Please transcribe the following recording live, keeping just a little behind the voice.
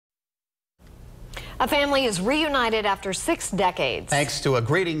A family is reunited after 6 decades. Thanks to a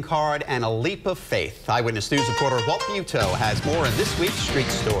greeting card and a leap of faith. Eyewitness News reporter Walt Buteau has more in this week's Street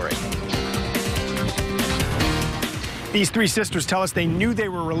Story. These three sisters tell us they knew they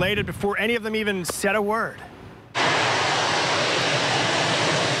were related before any of them even said a word.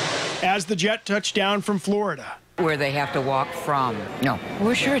 As the jet touched down from Florida, where they have to walk from. No,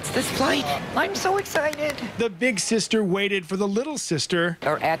 we're sure it's this flight. I'm so excited. The big sister waited for the little sister.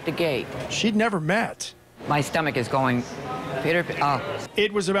 Or at the gate. She'd never met. My stomach is going pitter. Oh.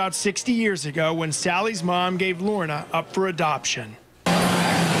 It was about 60 years ago when Sally's mom gave Lorna up for adoption.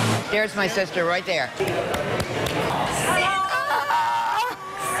 There's my sister right there.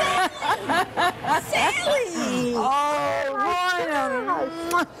 Sally! Oh,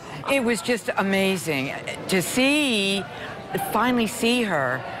 Lorna! It was just amazing to finally see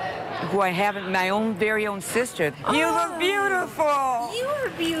her, who I haven't, my own very own sister. You look beautiful. You are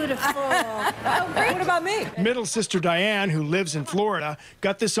beautiful. Oh, great. What about me? Middle sister Diane, who lives in Florida,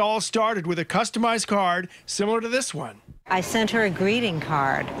 got this all started with a customized card similar to this one. I sent her a greeting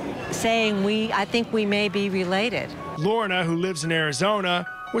card saying I think we may be related. Lorna, who lives in Arizona,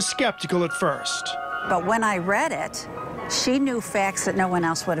 was skeptical at first. But when I read it, she knew facts that no one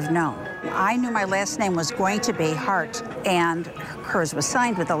else would have known. I knew my last name was going to be Hart, and hers was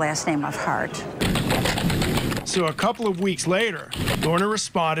signed with the last name of Hart. So a couple of weeks later, Lorna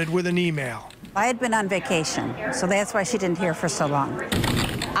responded with an email. I had been on vacation, so that's why she didn't hear for so long.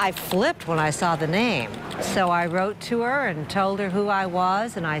 I flipped when I saw the name. So I wrote to her and told her who I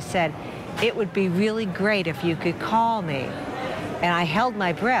was, and I said, it would be really great if you could call me. And I held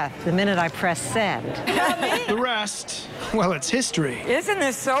my breath the minute I pressed send. The rest, well, it's history. Isn't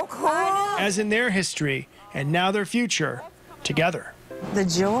this so cool? As in their history, and now their future, together. The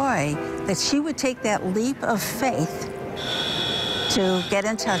joy that she would take that leap of faith to get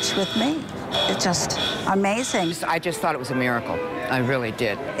in touch with me. It's just amazing. I just thought it was a miracle. I really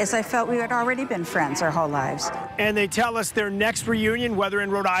did. As I felt we had already been friends our whole lives. And they tell us their next reunion, whether in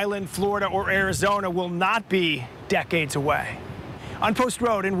Rhode Island, Florida, or Arizona, will not be decades away. On Post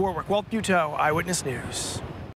Road in Warwick, Walt Buteau, Eyewitness News.